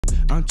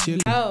I'm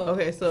chilling. Oh.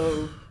 Okay,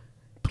 so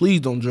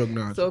Please don't drug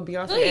Nijel. so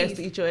Beyonce asked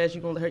to eat your ass.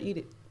 You gonna let her eat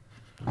it?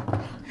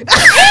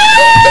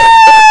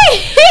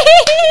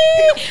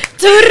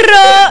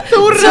 Turra.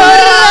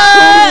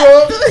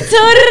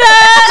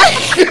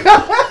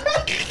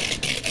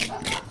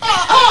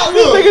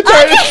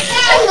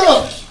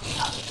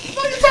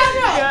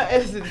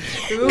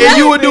 And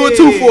you would do it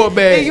too for a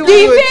bag. You would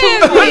do it too.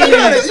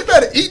 You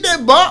better eat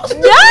that box.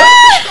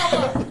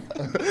 Yeah.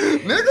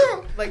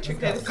 Nigga. Like Trick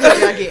Daddy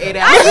said, I get 8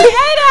 hours.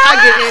 I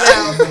get 8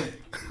 hours.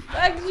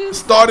 I get 8 hours.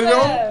 Started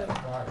on.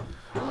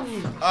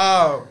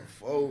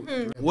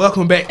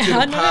 Welcome back to the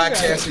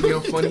podcast of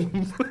Your Funny.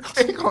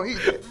 Ain't gonna eat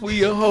that. We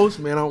your host,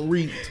 man. I'm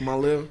Reek. To my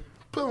left.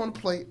 Put it on the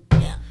plate.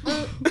 To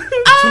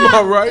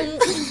my right.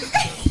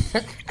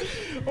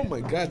 Oh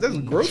my God, that's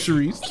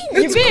groceries.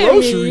 It's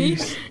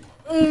groceries.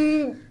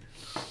 Bit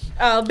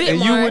And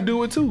more. you would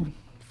do it too.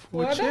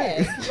 For a Well,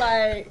 check. that,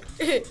 like,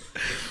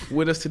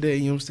 With us today,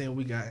 you know what I'm saying?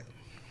 We got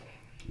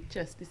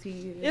Justice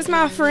here. it's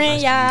my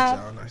friend,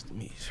 y'all. Nice to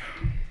meet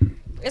you.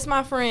 It's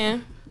my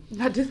friend.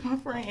 Not just my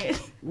friend.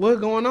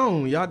 What going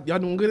on? Y'all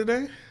doing good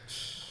today?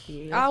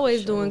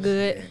 Always doing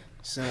good.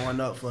 Send one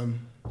up for me.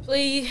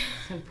 Please.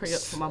 And pray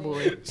up for my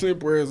boy. Send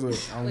prayers up. Oh,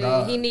 Please,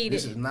 God. he need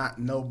This it. is not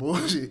no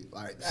bullshit.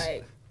 Like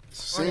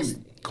send honest-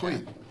 it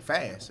quick,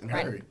 fast, and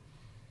Right. hurry.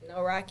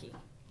 No Rocky.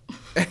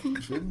 You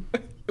feel me?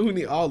 We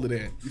need all of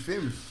that. You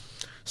feel me?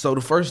 So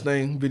the first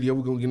video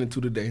we're gonna get into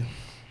today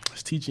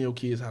is teaching your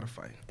kids how to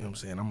fight. You know what I'm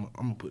saying? I'm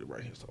gonna put it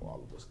right here so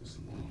all of us can see.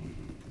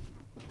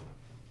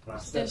 When I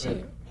step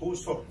in, who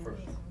was talking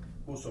first?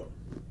 Who was talking?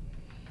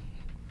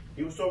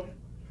 He was talking?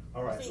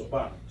 All right, so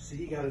Bob, see,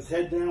 he got his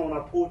head down when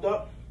I pulled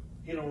up.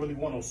 He don't really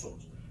want no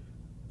swords.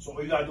 So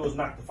all you gotta do is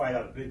knock the fight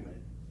out of big man.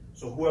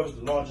 So whoever's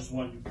the largest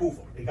one, you proof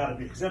them. They gotta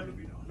be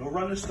exemplary though. No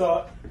running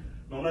start,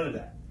 no none of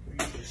that. You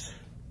just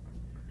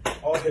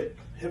all hip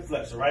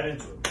flex right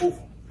into it. Proof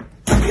them.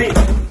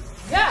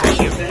 Yeah. You know what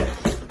I'm saying?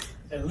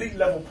 Elite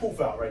level proof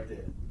out right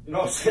there. You know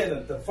what I'm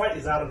saying? The fight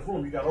is out of the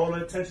room. You got all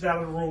the attention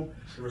out of the room,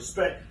 the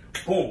respect.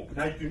 Boom.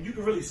 Now you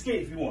can really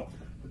skate if you want.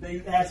 But then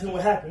you can ask him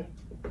what happened.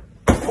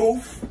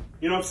 Poof.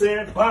 You know what I'm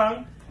saying?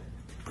 Bang.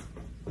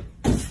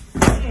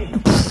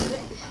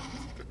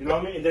 You know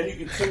what I mean? And then you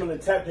can timber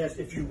and tap dance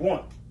if you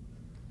want.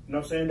 You know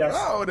what I'm saying? That's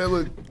Oh, that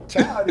look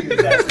childish.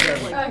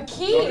 A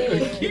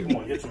kid. Come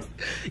on, your turn.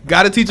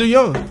 Gotta teach her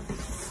young.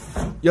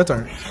 Your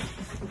turn.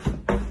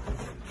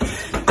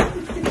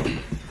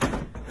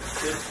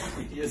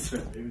 Yes, sir.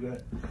 Baby, go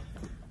ahead.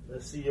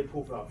 Let's see your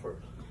poof out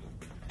first.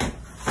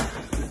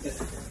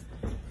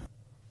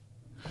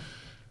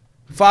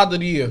 Father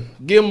of the Year.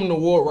 Give them an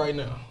award right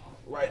now.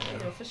 Right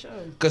now. Yeah, for sure.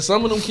 Cause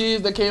some of them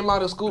kids that came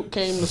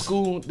to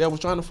school that was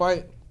trying to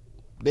fight,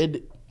 their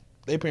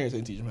parents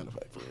ain't teach them how to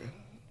fight for real.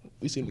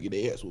 We seem to get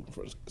their ass whooped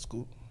from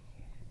school.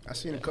 I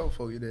seen a couple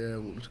folks get their ass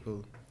whooped in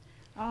school.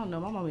 I don't know.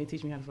 My mom ain't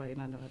teach me how to fight,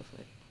 and I know how to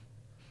fight.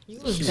 You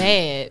was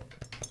bad.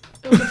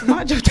 It was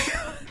my joke.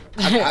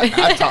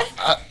 I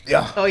taught.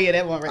 Yeah. Oh yeah,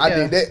 that one right I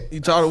there. did that.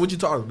 You taught her what you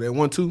taught her? That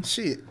 1-2?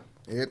 Shit.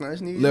 Everything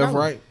she needed. Left,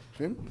 right?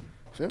 Feel me?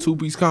 Feel me?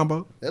 2-piece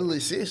combo? That little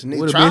sis, With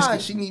nigga a tried.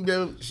 biscuit. She need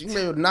to be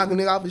able to knock a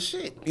nigga off his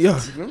shit. Yeah.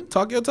 feel me?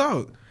 Talk your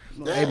talk.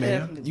 Hey man,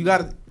 definitely. you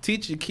gotta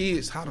teach your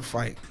kids how to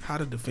fight, how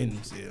to defend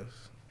themselves.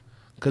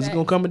 Cause it's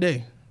gonna come a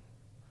day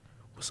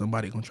where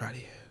somebody gonna try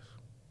their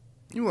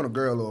ass. You want a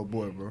girl or a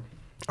boy, bro?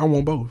 I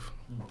want both.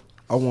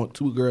 I want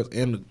two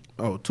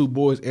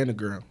boys and a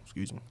girl.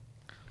 Excuse me.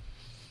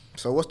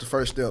 So what's the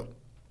first step?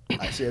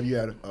 Like, say if you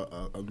had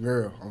a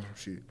girl on some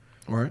shit,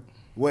 All right.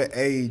 what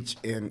age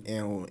and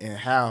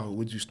how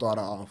would you start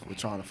off with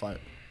trying to fight?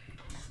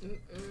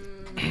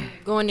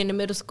 Going into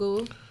middle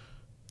school.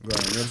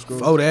 Going to middle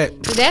school? Oh,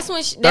 that. That's when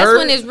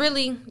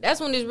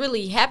it's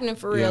really happening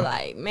for real. Yeah.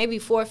 Like maybe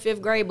 4th,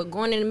 5th grade, but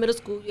going into middle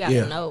school, you gotta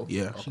Yeah. know.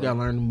 Yeah. She gotta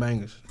learn them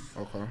bangers.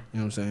 Okay. You know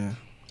what I'm saying?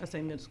 I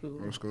say middle school.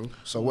 Middle school.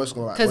 So what's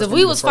going? Because if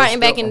we was fighting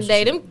back in the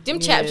day, them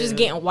chaps just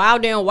getting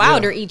wilder and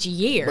wilder each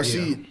year. But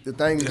see, the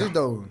thing is this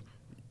though,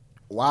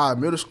 why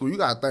middle school? You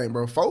gotta think,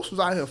 bro. Folks was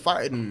out here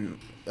fighting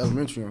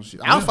elementary and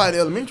shit. I was fighting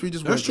elementary,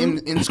 just That's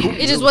wasn't in school.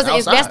 It just wasn't.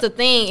 outside. That's the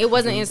thing. It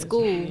wasn't in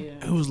school.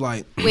 It was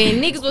like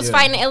When niggas was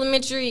fighting in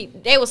elementary,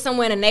 they was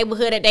somewhere in the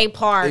neighborhood at they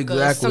park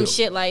or some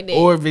shit like that.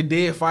 Or if it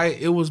did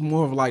fight, it was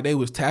more of like they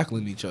was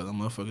tackling each other.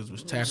 Motherfuckers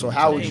was tackling. So each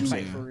how other, would you know what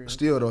I'm saying?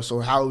 still though? So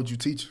how would you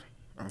teach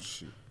her? Oh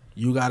shit.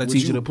 You gotta Would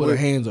teach you- her to put would- her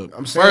hands up.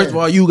 I'm saying, First of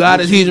all, you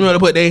gotta would teach you- them to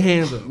put their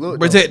hands up, Look,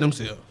 protect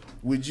themselves.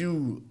 Would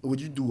you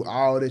do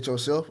all that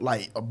yourself?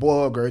 Like a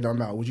boy or girl, it don't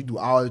matter. Would you do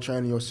all the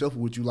training yourself, or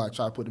would you like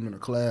try to put them in a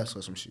class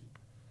or some shit?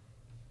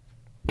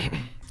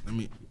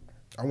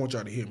 I want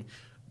y'all to hear me.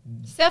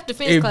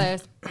 Self-defense If-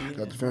 class.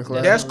 Got the fan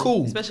class? That's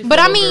cool. Especially But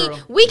for I a mean, girl.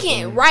 we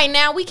can right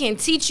now we can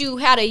teach you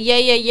how to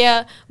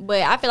yeah.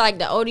 But I feel like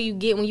the older you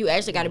get, when you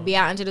actually got to be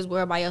out into this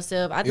world by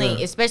yourself, I think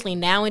Yeah. especially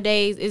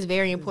nowadays, it's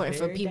very important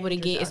for people to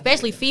get,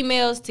 especially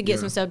females, to get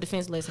some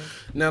self-defense lessons.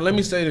 Now let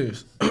me say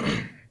this.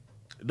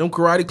 Them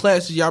karate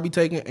classes y'all be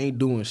taking ain't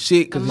doing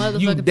shit because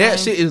motherfucking that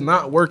thing. shit is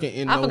not working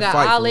in I no forgot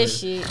fight. all for that real.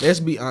 shit. Let's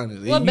be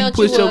honest. What If belt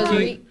push you your was, kid,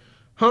 Reek?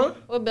 Huh?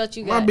 What belt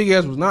you My got? big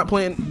ass was not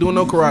doing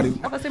no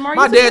karate. I was say, Mahri,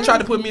 My you see dad tried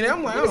to something? put me there.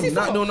 I'm like, I'm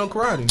not doing no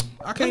karate.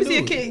 I Let can't me see a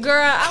do it. kick.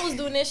 Girl, I was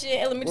doing that shit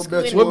in elementary What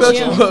school. belt in you What the belt you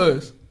gym.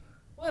 was?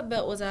 What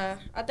belt was I?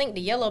 I think the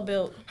yellow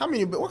belt.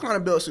 What kind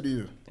of belts it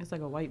is? It's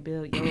like a white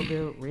belt, yellow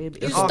belt, red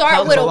belt. You It's all start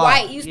colors with a lot.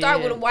 white. You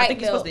start with a I white think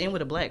you're supposed belt. to end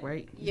with a black,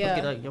 right? You Yeah.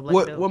 supposed to get your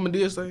black belt. What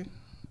Medea say?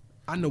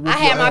 I know. I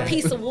had my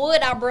piece of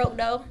wood I broke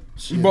though.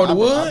 You brought the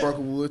wood? I broke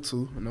a wood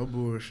too. No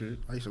bullshit.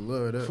 I used to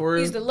love that. For I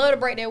real? used to love to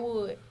break that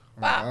wood.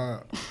 Oh, Wow.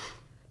 God.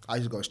 I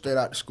used to go straight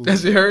out to school. That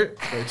shit hurt.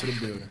 Straight to the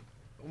building.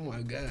 Oh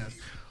my god.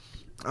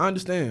 I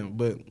understand,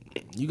 but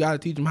you gotta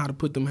teach them how to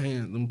put them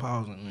hands, them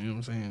paws in. You know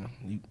what I'm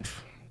saying?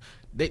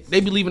 They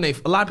be leaving a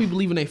lot of people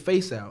leaving their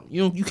face out.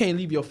 You can't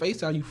leave your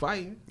face out. You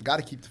fighting. Got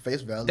to keep the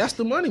face value. That's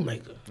the money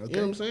maker. You know what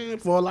I'm saying?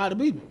 For a lot of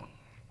people.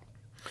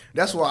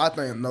 That's why I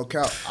think no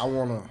cap. I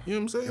wanna. You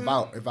know what I'm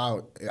saying? If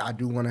I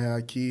do want to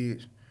have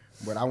kids,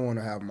 but I want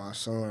to have my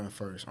son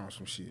first on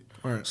some shit,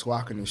 Right. so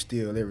I can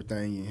instill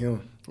everything in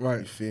him. Right.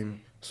 You feel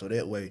me? So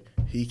that way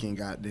he can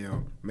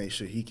goddamn make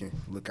sure he can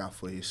look out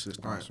for his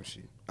sister on Right. some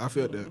shit. I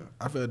felt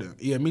that.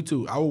 Yeah, me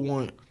too. I would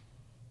want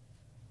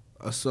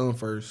a son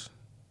first,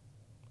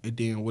 and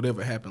then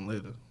whatever happened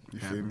later. You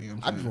feel me? You know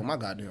what I I'm just saying?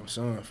 want my goddamn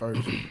son first.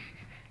 I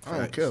don't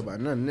Facts. care about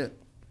none of that.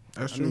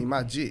 That's I true. need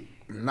my jit.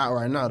 Not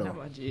right now How though.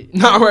 about you?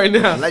 Not right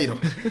now. Later.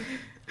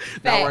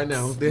 Not right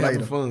now. I'm still having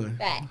Later. fun.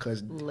 Facts.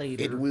 Because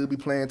Later. it will be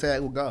playing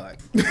tag with God.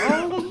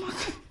 Ooh.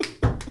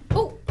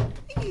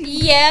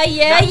 Yeah,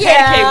 yeah, Not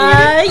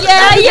yeah. with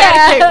Yeah,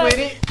 yeah. with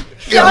it.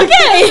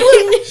 Okay.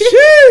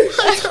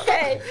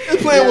 Okay.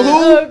 It's playing with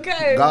who?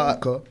 Okay.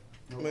 God, cuz.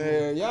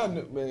 Man, y'all,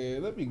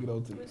 man, let me get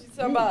on to this.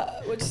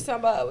 What you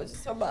talking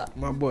about?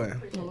 My boy.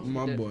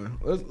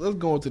 Let's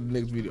go on to the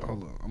next video.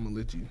 Hold on, I'm gonna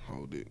let you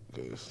hold it,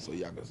 so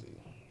y'all can see.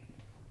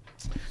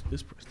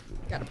 Just press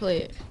it. Gotta play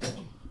it.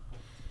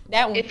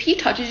 That one. If he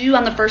touches you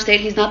on the first date,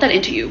 he's not that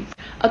into you.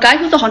 A guy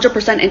who's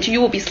 100% into you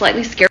will be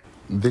slightly scared.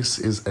 This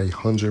is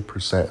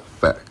 100%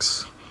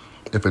 facts.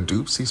 If a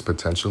dude sees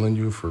potential in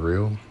you for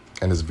real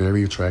and is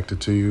very attracted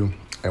to you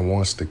and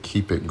wants to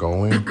keep it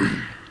going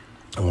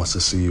and wants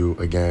to see you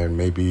again,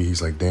 maybe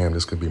he's like, damn,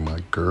 this could be my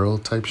girl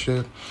type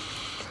shit.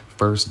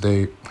 First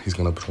date, he's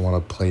gonna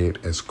want to play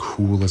it as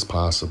cool as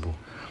possible.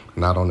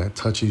 Not on that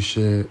touchy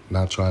shit,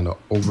 not trying to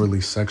overly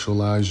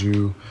sexualize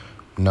you,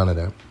 none of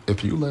that.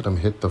 If you let him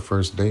hit the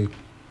first date,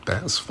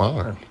 that's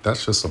fine.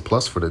 That's just a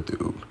plus for the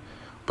dude.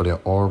 But in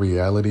all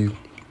reality,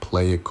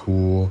 play it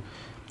cool,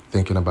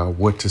 thinking about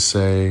what to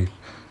say,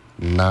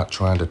 not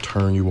trying to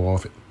turn you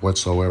off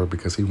whatsoever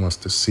because he wants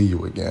to see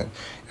you again.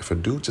 If a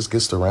dude just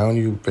gets around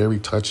you, very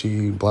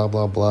touchy, blah,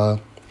 blah, blah,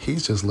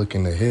 he's just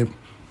looking to hit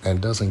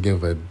and doesn't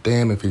give a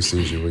damn if he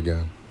sees you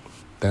again.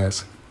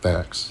 That's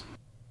facts.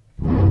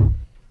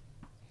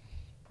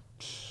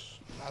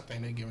 I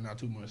think they're giving out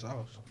too much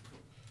sauce.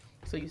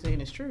 So you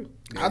saying it's true?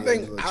 I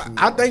think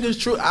it's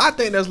true. I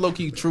think that's low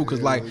key true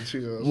because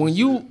when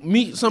you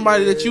meet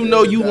somebody that you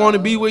know you want to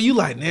be with, you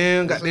like,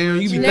 damn,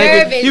 goddamn, you be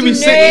thinking, you be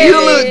sitting, you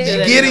look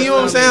giddy, you know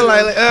what I'm saying?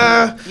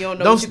 Like, You don't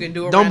know what you can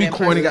do don't around be that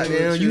corny, person.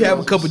 goddamn. You have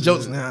a couple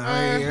jokes now.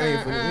 I ain't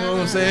finna, you know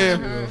what I'm saying?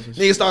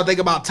 Niggas start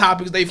thinking about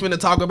topics they finna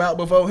talk about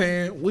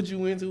beforehand. What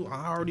you into?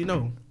 I already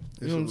know.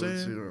 You know what I'm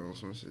saying? On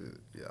some shit.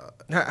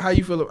 Yeah. How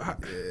you feel?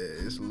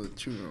 It's a little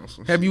true on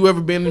some shit. Have you ever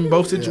been in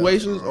both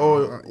situations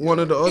or one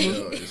or the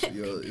other?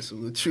 It's a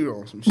little true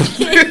on some shit.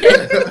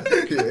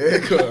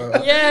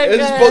 Yeah, It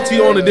just spoke to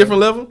you on a different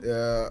level?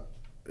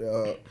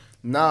 Yeah.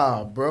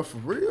 Nah, bro, for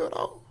real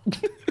though.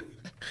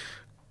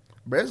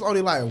 Bro, it's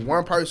only like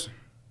one person.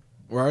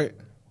 Right.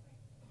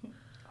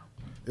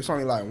 It's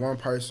only like one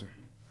person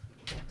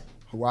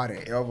who I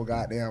didn't ever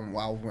goddamn.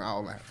 I was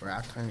like, bro,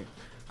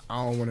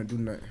 I don't want to do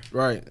nothing.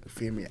 Right. You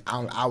feel me?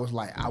 I was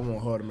like, I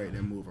want her to make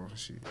that move on some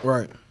shit.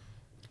 Right.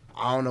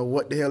 I don't know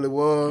what the hell it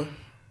was,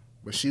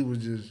 but she was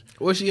just.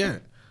 Where's she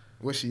at?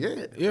 Where she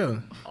at?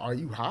 Yeah. Are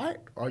you hot?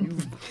 Are you?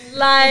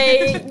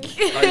 Like,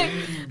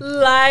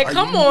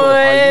 come Are you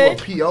on. a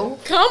PO?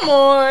 Come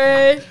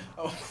on.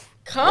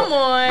 Come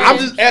on. I'm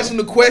just asking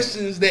the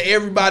questions that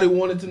everybody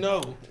wanted to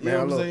know. You know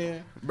what I'm look,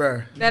 saying?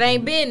 Bruh. That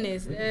ain't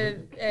business.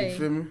 You Hey,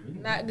 feel me?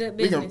 not good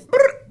We can. business.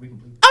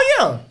 Oh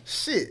yeah,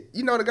 shit.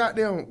 You know the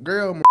goddamn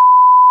girl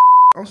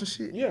on some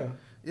shit. Yeah.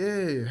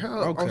 Yeah, hell,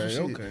 on Okay, some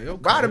shit. okay.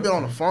 But I'd have been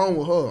on the phone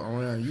with her.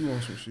 Oh, you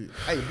on some shit?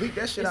 Hey, bleep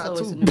that shit It's out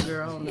always too. a new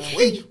girl. I don't know.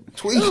 Tweet.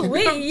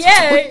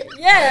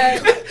 Yeah.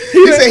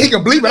 He said he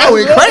can bleep it. I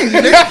went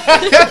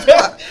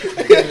crazy.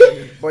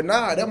 But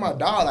nah, that's my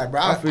dog. Like,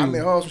 bro, I met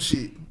her on some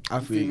shit. I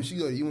You feel me? you. She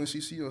go to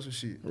UNCC on some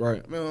shit.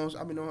 Right. Man,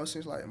 I've been on her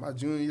since like my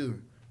junior year.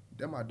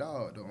 That's my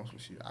dog though on some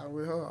shit. I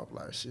with her, I was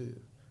like, shit.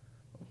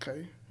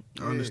 Okay.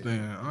 I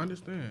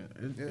understand.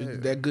 It's Yeah.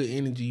 that good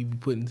energy you be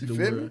putting into You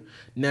the feel world.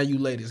 Now you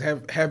ladies,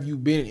 have you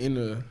been in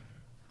a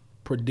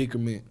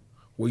predicament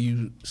where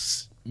you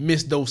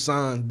missed those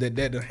signs that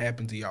done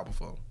happened to y'all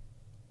before?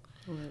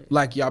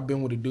 Like y'all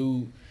been with a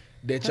dude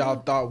that y'all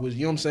thought was,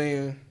 you know what I'm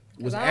saying,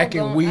 was 'Cause I don't acting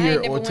go- I ain't weird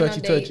never or went on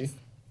touchy dates.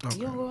 touchy?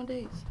 You don't go on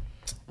dates.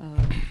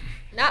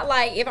 Not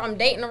like if I'm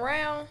dating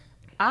around.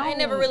 I ain't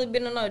never really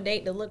been on no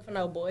date to look for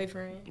no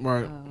boyfriend.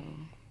 Right.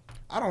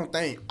 I don't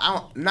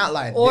not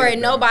like Or that,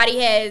 nobody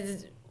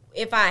has.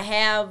 If I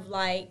have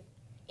like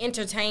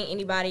entertained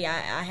anybody, I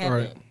haven't.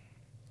 Right.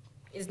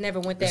 It's never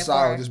went that It's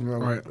far. all just been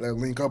Right. like,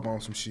 link up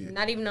on some shit.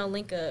 Not even no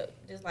link up.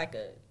 Just like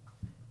a.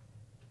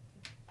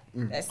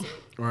 That's it.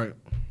 Right.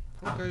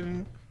 Okay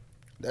then.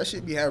 That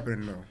shit be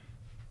happening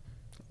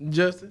though.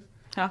 Justice.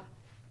 Huh?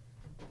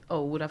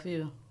 Oh, what I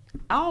feel?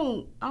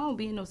 I don't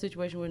be in no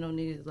situation where no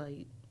niggas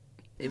like,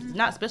 if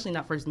not, especially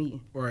not first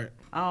meeting. Right.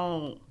 I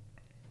don't,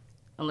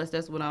 unless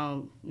that's what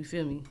you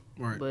feel me?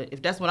 Right. But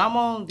if that's what I'm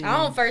on, then I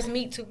don't first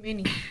meet too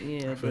many.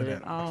 yeah, feel but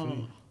that. I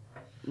don't,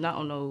 not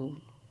on no,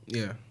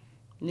 Yeah.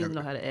 niggas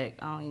know how to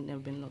act. I ain't never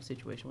been in no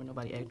situation where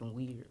nobody acting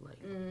weird,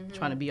 like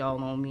trying to be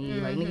all on me,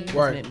 like nigga, you just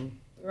Right. met me.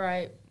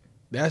 Right.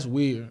 That's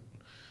weird.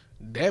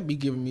 That be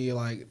giving me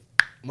like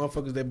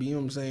motherfuckers that be, you know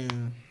what I'm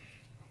saying,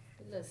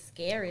 A little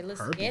scary, a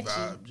little herpes sketchy.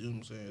 vibes, you know what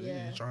I'm saying?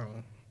 Yeah. They trying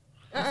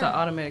to It's an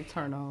automatic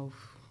turn off.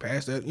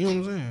 pass that, you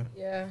know what I'm saying?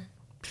 Yeah.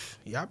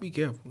 Y'all be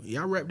careful.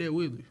 Y'all wrap that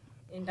willy.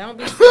 And don't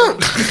be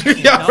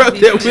silly. Y'all wrap be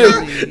that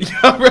silly. willy.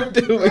 Y'all wrap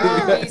that willy.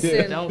 Don't be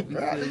silly. Don't be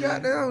Right, silly.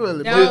 goddamn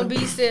Willie, Don't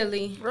be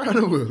silly. Round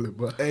the Willie,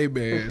 boy. Hey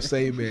man,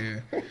 say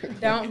man.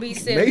 Don't be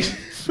silly. Make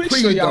sure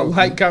Please y'all don't.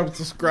 like, comment,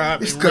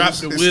 subscribe, and wrap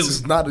the willy.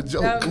 It's not a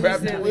joke. Don't be Wrap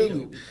the silly.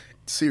 willy.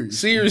 Seriously.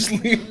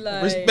 Seriously,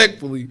 Like-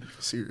 respectfully,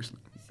 Seriously.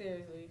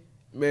 Seriously.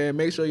 man.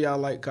 Make sure y'all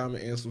like,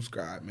 comment, and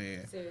subscribe,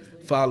 man. Seriously.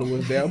 Follow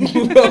us down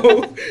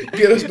below.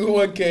 Get us to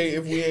 1K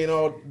if we ain't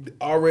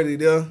already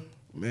there,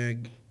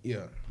 man.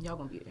 Yeah. Y'all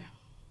gonna be there.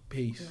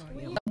 Peace.